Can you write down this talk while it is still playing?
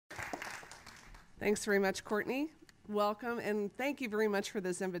Thanks very much, Courtney. Welcome, and thank you very much for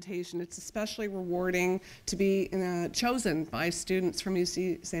this invitation. It's especially rewarding to be chosen by students from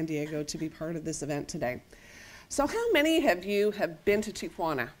UC San Diego to be part of this event today. So how many of you have been to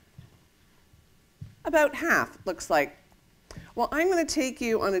Tijuana? About half, looks like. Well, I'm going to take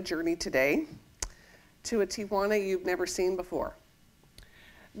you on a journey today to a Tijuana you've never seen before.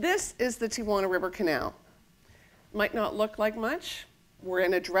 This is the Tijuana River Canal. Might not look like much. We're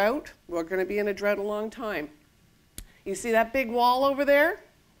in a drought. We're going to be in a drought a long time. You see that big wall over there?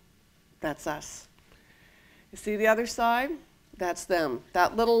 That's us. You see the other side? That's them.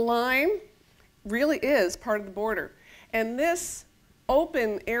 That little line really is part of the border. And this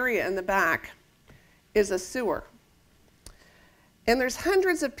open area in the back is a sewer. And there's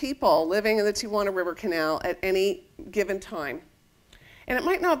hundreds of people living in the Tijuana River Canal at any given time. And it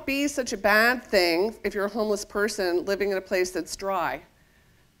might not be such a bad thing if you're a homeless person living in a place that's dry.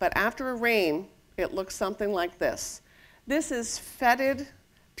 But after a rain, it looks something like this. This is fetid,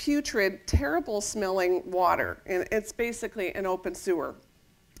 putrid, terrible smelling water. And it's basically an open sewer.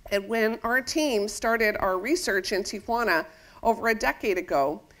 And when our team started our research in Tijuana over a decade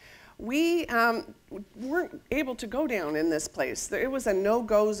ago, we weren't able to go down in this place. It was a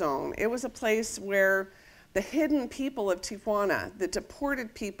no-go zone. It was a place where the hidden people of Tijuana, the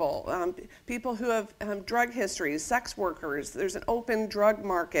deported people, people who have drug histories, sex workers, there's an open drug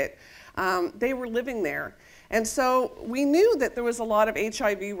market, they were living there. And so we knew that there was a lot of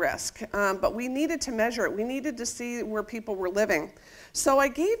HIV risk, but we needed to measure it. We needed to see where people were living. So I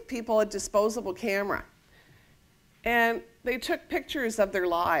gave people a disposable camera. And they took pictures of their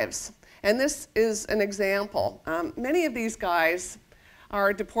lives. And this is an example. Many of these guys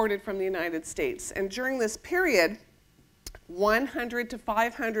are deported from the United States. And during this period, 100 to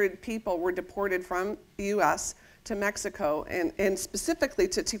 500 people were deported from the US to Mexico, and specifically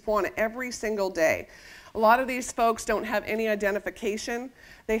to Tijuana every single day. A lot of these folks don't have any identification.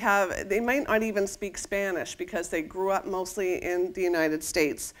 They might not even speak Spanish because they grew up mostly in the United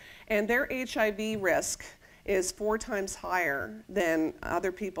States. And their HIV risk is 4 times higher than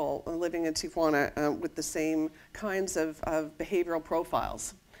other people living in Tijuana with the same kinds of behavioral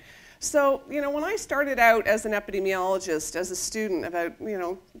profiles. So, you know, when I started out as an epidemiologist, as a student about,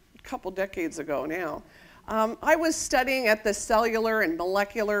 a couple decades ago now, I was studying at the cellular and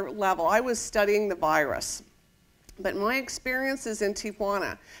molecular level. I was studying the virus. But my experiences in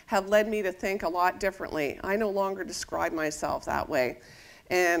Tijuana have led me to think a lot differently. I no longer describe myself that way,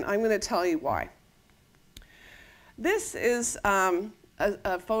 and I'm going to tell you why. This is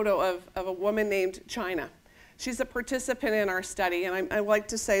a photo of a woman named China. She's a participant in our study, and I like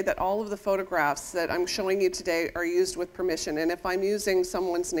to say that all of the photographs that I'm showing you today are used with permission, and if I'm using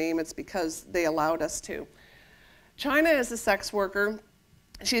someone's name, it's because they allowed us to. China is a sex worker.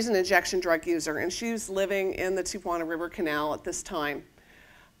 She's an injection drug user, and she's living in the Tijuana River Canal at this time.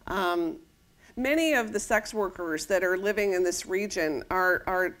 Many of the sex workers that are living in this region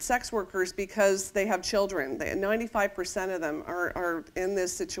are sex workers because they have children. 95% of them are in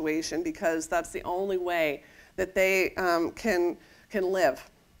this situation because that's the only way that they can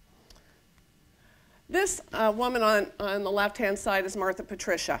live. This woman on the left-hand side is Martha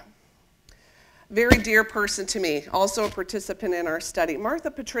Patricia. Very dear person to me, also a participant in our study.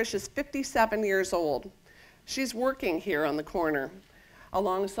 Martha Patricia is 57 years old. She's working here on the corner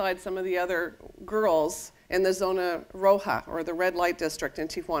alongside some of the other girls in the Zona Roja, or the red light district in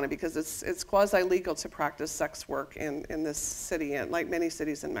Tijuana, because it's quasi-legal to practice sex work in this city, and like many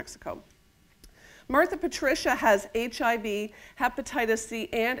cities in Mexico. Martha Patricia has HIV, hepatitis C,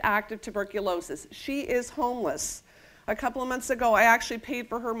 and active tuberculosis. She is homeless. A couple of months ago, I actually paid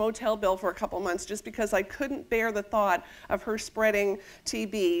for her motel bill for a couple of months just because I couldn't bear the thought of her spreading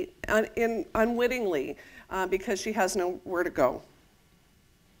TB unwittingly because she has nowhere to go.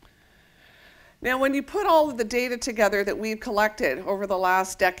 Now, when you put all of the data together that we've collected over the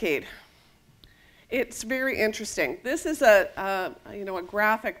last decade, it's very interesting. This is a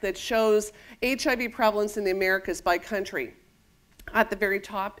graphic that shows HIV prevalence in the Americas by country. At the very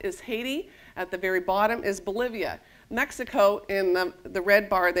top is Haiti. At the very bottom is Bolivia. Mexico, in the red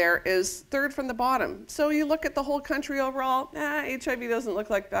bar there, is third from the bottom. So you look at the whole country overall, HIV doesn't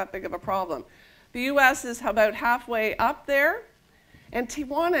look like that big of a problem. The US is about halfway up there, and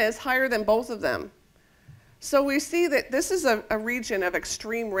Tijuana is higher than both of them. So we see that this is a region of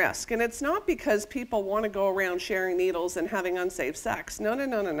extreme risk, and it's not because people want to go around sharing needles and having unsafe sex. No, no,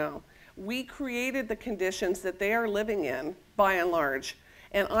 no, no, no. We created the conditions that they are living in, by and large,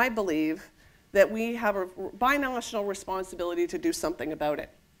 and I believe that we have a binational responsibility to do something about it.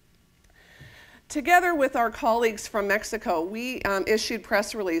 together with our colleagues from Mexico, we issued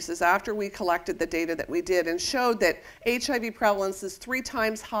press releases after we collected the data that we did and showed that HIV prevalence is 3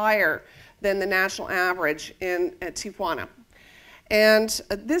 times higher than the national average at Tijuana. And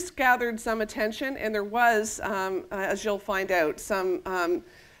this gathered some attention, and there was, as you'll find out, some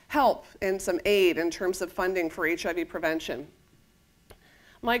help and some aid in terms of funding for HIV prevention.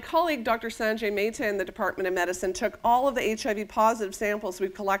 My colleague, Dr. Sanjay Mehta in the Department of Medicine, took all of the HIV positive samples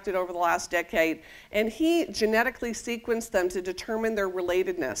we've collected over the last decade, and he genetically sequenced them to determine their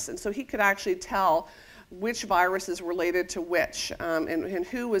relatedness. And so he could actually tell which virus is related to which, and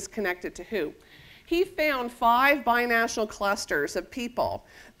who was connected to who. He found 5 binational clusters of people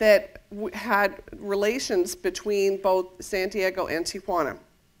that had relations between both San Diego and Tijuana.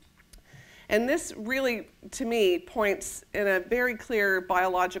 And this really, to me, points in a very clear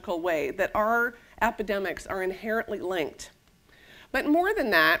biological way that our epidemics are inherently linked. But more than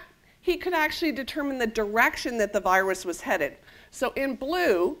that, he could actually determine the direction that the virus was headed. So in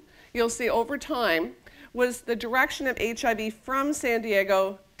blue, you'll see over time, was the direction of HIV from San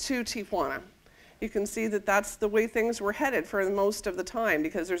Diego to Tijuana. You can see that that's the way things were headed for most of the time,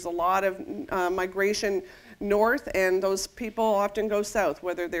 because there's a lot of migration north, and those people often go south,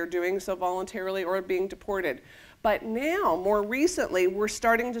 whether they're doing so voluntarily or being deported. But now, more recently, we're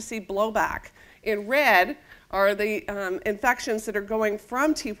starting to see blowback. In red are the infections that are going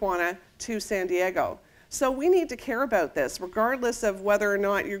from Tijuana to San Diego. So we need to care about this, regardless of whether or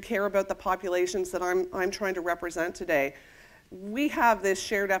not you care about the populations that I'm trying to represent today. We have this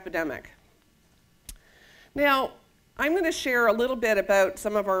shared epidemic. Now, I'm going to share a little bit about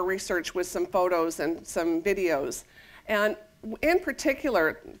some of our research with some photos and some videos. And in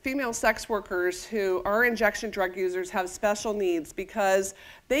particular, female sex workers who are injection drug users have special needs because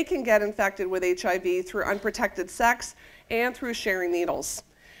they can get infected with HIV through unprotected sex and through sharing needles.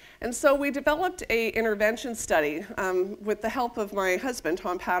 And so we developed an intervention study with the help of my husband,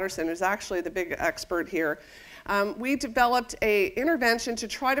 Tom Patterson, who's actually the big expert here. We developed an intervention to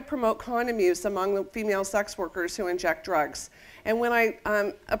try to promote condom use among the female sex workers who inject drugs. And when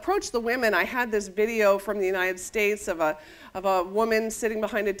I approached the women, I had this video from the United States of a woman sitting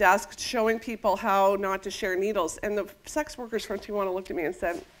behind a desk showing people how not to share needles. And the sex workers from Tijuana looked at me and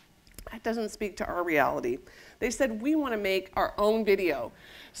said, "That doesn't speak to our reality." They said, "We want to make our own video."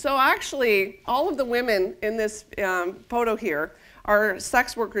 So actually, all of the women in this photo here are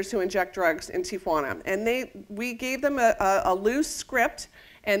sex workers who inject drugs in Tijuana. And we gave them a loose script,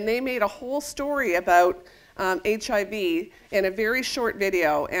 and they made a whole story about HIV in a very short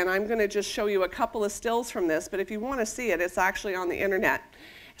video. And I'm going to just show you a couple of stills from this, but if you want to see it, it's actually on the internet.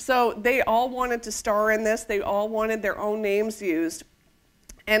 So they all wanted to star in this. They all wanted their own names used.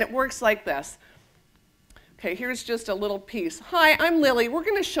 And it works like this. Okay, here's just a little piece. Hi, I'm Lily. We're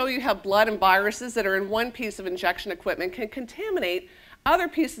going to show you how blood and viruses that are in one piece of injection equipment can contaminate other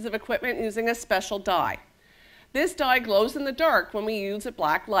pieces of equipment using a special dye. This dye glows in the dark when we use a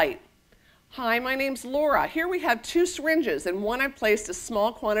black light. Hi, my name's Laura. Here we have 2 syringes. In one I've placed a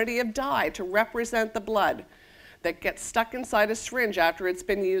small quantity of dye to represent the blood that gets stuck inside a syringe after it's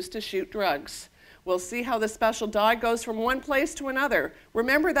been used to shoot drugs. We'll see how the special dye goes from one place to another.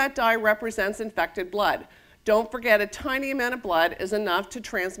 Remember, that dye represents infected blood. Don't forget, a tiny amount of blood is enough to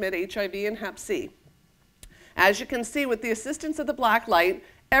transmit HIV and Hep C. As you can see, with the assistance of the black light,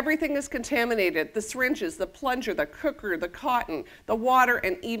 everything is contaminated. The syringes, the plunger, the cooker, the cotton, the water,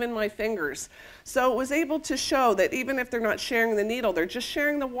 and even my fingers. So it was able to show that even if they're not sharing the needle, they're just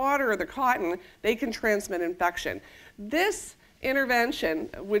sharing the water or the cotton, they can transmit infection. This intervention,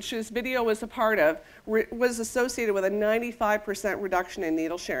 which this video was a part of, was associated with a 95% reduction in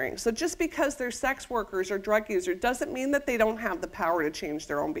needle sharing. So just because they're sex workers or drug users doesn't mean that they don't have the power to change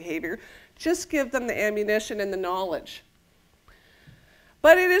their own behavior. Just give them the ammunition and the knowledge.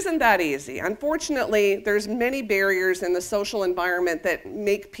 But it isn't that easy. Unfortunately, there's many barriers in the social environment that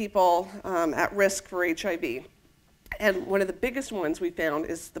make people at risk for HIV. And one of the biggest ones we found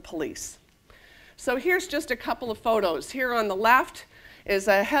is the police. So here's just a couple of photos. Here on the left is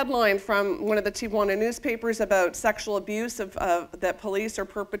a headline from one of the Tijuana newspapers about sexual abuse that police are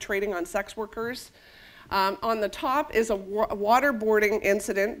perpetrating on sex workers. On the top is a waterboarding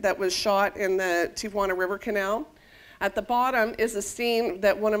incident that was shot in the Tijuana River Canal. At the bottom is a scene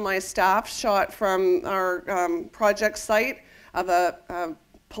that one of my staff shot from our project site of a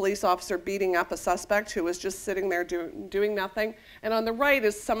police officer beating up a suspect who was just sitting there doing nothing. And on the right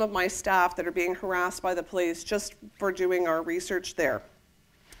is some of my staff that are being harassed by the police just for doing our research there.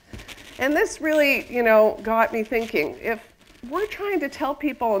 And this really, got me thinking. we're trying to tell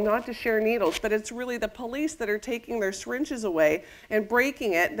people not to share needles, but it's really the police that are taking their syringes away and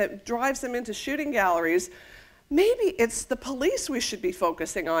breaking it that drives them into shooting galleries. Maybe it's the police we should be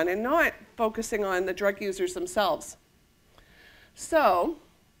focusing on and not focusing on the drug users themselves. So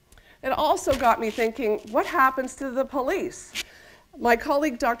it also got me thinking, what happens to the police? My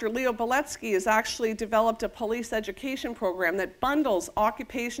colleague, Dr. Leo Beletsky, has actually developed a police education program that bundles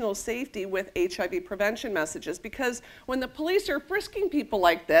occupational safety with HIV prevention messages, because when the police are frisking people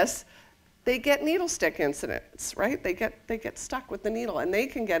like this, they get needle stick incidents, right? They get stuck with the needle and they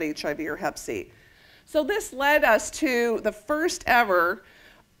can get HIV or Hep C. So this led us to the first ever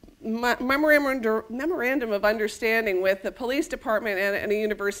memorandum of understanding with the police department and a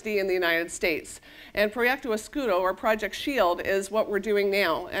university in the United States. And TEDxUCSD, or Project SHIELD, is what we're doing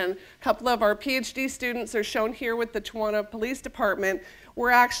now. And a couple of our PhD students are shown here with the Tijuana Police Department. We're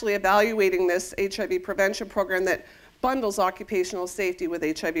actually evaluating this HIV prevention program that bundles occupational safety with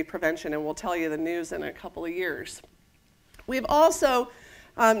HIV prevention, and we'll tell you the news in a couple of years. We've also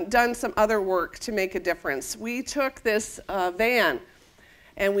done some other work to make a difference. We took this van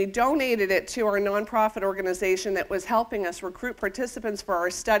and we donated it to our nonprofit organization that was helping us recruit participants for our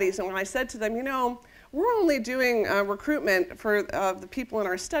studies. And when I said to them, you know, we're only doing recruitment for the people in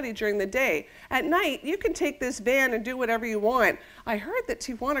our study during the day. At night, you can take this van and do whatever you want. I heard that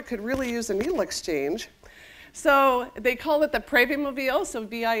Tijuana could really use a needle exchange. So they call it the Previmobile, so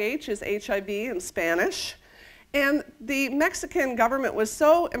VIH is HIV in Spanish. And the Mexican government was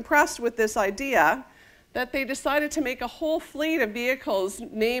so impressed with this idea that they decided to make a whole fleet of vehicles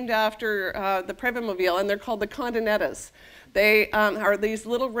named after the Previmobile, and they're called the Condonettas. They are these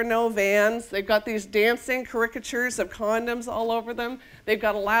little Renault vans. They've got these dancing caricatures of condoms all over them. They've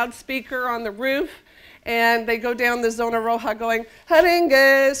got a loudspeaker on the roof, and they go down the Zona Roja going,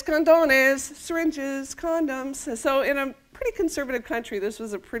 jeringues, condones, syringes, condoms. So in a pretty conservative country, this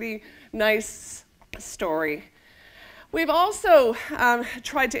was a pretty nice story. We've also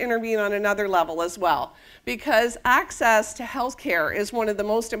tried to intervene on another level as well, because access to health care is one of the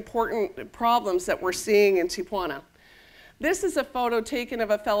most important problems that we're seeing in Tijuana. This is a photo taken of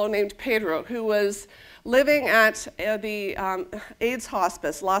a fellow named Pedro who was living at the AIDS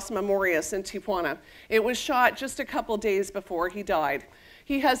hospice, Las Memorias in Tijuana. It was shot just a couple days before he died.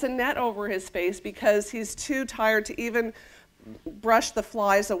 He has a net over his face because he's too tired to even brush the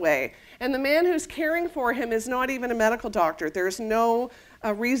flies away. And the man who's caring for him is not even a medical doctor. There's no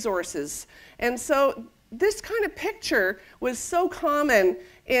resources. And so this kind of picture was so common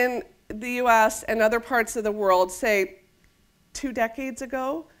in the US and other parts of the world, say 2 decades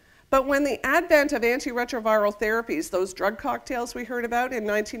ago. But when the advent of antiretroviral therapies, those drug cocktails we heard about in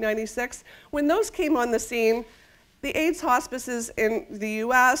 1996, when those came on the scene, the AIDS hospices in the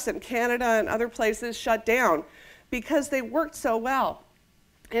US and Canada and other places shut down because they worked so well.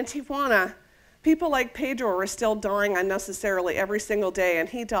 In Tijuana, people like Pedro are still dying unnecessarily every single day, and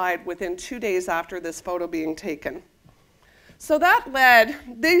he died within 2 days after this photo being taken. So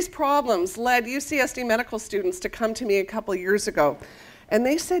these problems led UCSD medical students to come to me a couple of years ago. And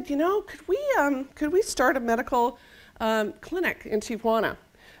they said, you know, could we start a medical clinic in Tijuana?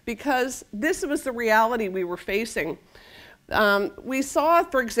 Because this was the reality we were facing. We saw,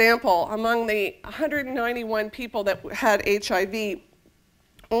 for example, among the 191 people that had HIV,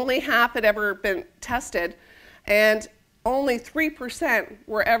 only half had ever been tested, and only 3%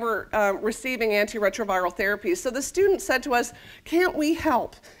 were ever receiving antiretroviral therapies. So the students said to us, can't we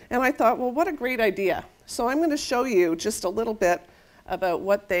help? And I thought, well, what a great idea. So I'm going to show you just a little bit about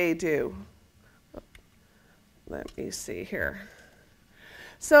what they do. Let me see here.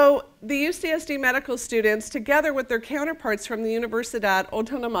 So the UCSD medical students, together with their counterparts from the Universidad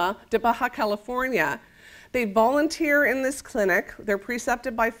Autónoma de Baja California, they volunteer in this clinic. They're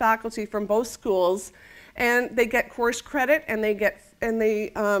precepted by faculty from both schools, and they get course credit, and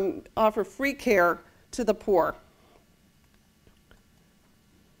they offer free care to the poor.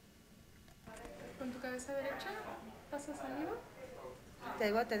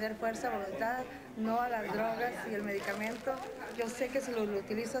 Debo tener fuerza, voluntad, no a las drogas y el medicamento. Yo sé que si lo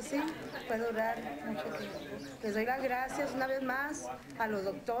utilizo así, puede durar mucho tiempo. Les doy las gracias una vez más a los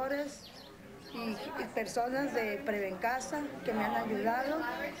doctores y personas de Prevencasa que me han ayudado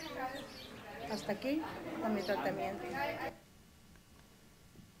hasta aquí con mi tratamiento.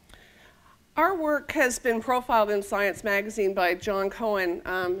 Our work has been profiled in Science magazine by John Cohen,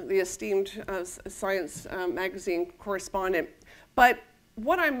 the esteemed Science magazine correspondent. But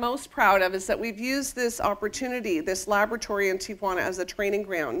what I'm most proud of is that we've used this opportunity, this laboratory in Tijuana, as a training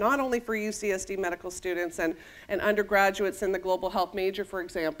ground, not only for UCSD medical students and undergraduates in the global health major, for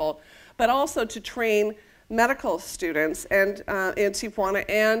example, but also to train medical students and in Tijuana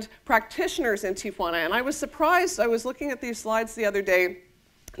and practitioners in Tijuana. And I was surprised. I was looking at these slides the other day.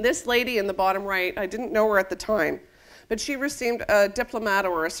 This lady in the bottom right, I didn't know her at the time, but she received a diplomata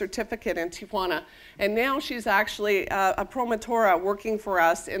or a certificate in Tijuana. And now she's actually a promotora working for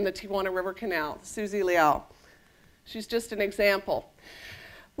us in the Tijuana River Canal, Susie Leal. She's just an example.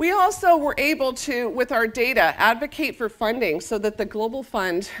 We also were able to, with our data, advocate for funding so that the Global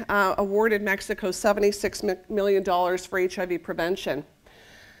Fund awarded Mexico $76 million for HIV prevention.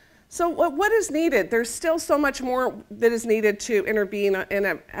 So what is needed? There's still so much more that is needed to intervene in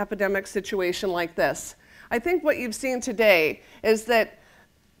an epidemic situation like this. I think what you've seen today is that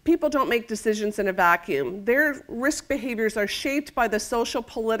people don't make decisions in a vacuum. Their risk behaviors are shaped by the social,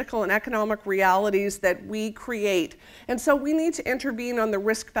 political, and economic realities that we create. And so we need to intervene on the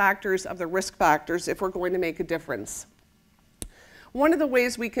risk factors of the risk factors if we're going to make a difference. One of the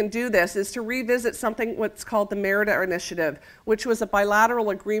ways we can do this is to revisit something what's called the Merida Initiative, which was a bilateral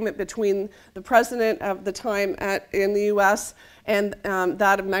agreement between the president of the time in the US and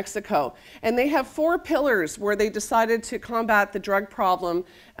that of Mexico. And they have 4 pillars where they decided to combat the drug problem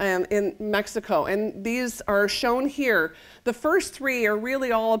in Mexico. And these are shown here. The first 3 are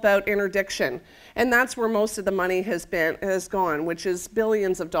really all about interdiction. And that's where most of the money has gone, which is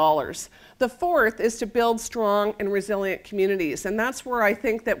billions of dollars. The 4th is to build strong and resilient communities. And that's where I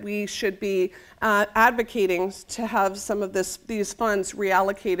think that we should be advocating to have some of these funds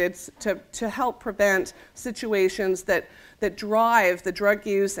reallocated to help prevent situations that drive the drug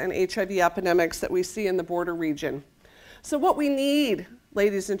use and HIV epidemics that we see in the border region. So what we need,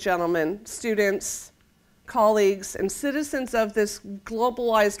 ladies and gentlemen, students, colleagues, and citizens of this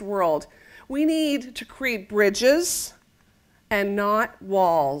globalized world, we need to create bridges and not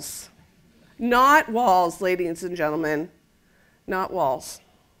walls. Not walls, ladies and gentlemen, not walls.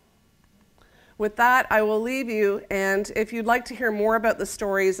 With that, I will leave you, and if you'd like to hear more about the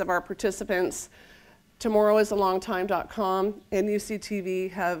stories of our participants, tomorrowisalongtime.com and UCTV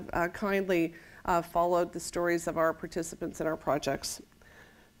have kindly followed the stories of our participants in our projects.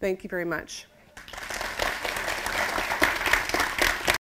 Thank you very much.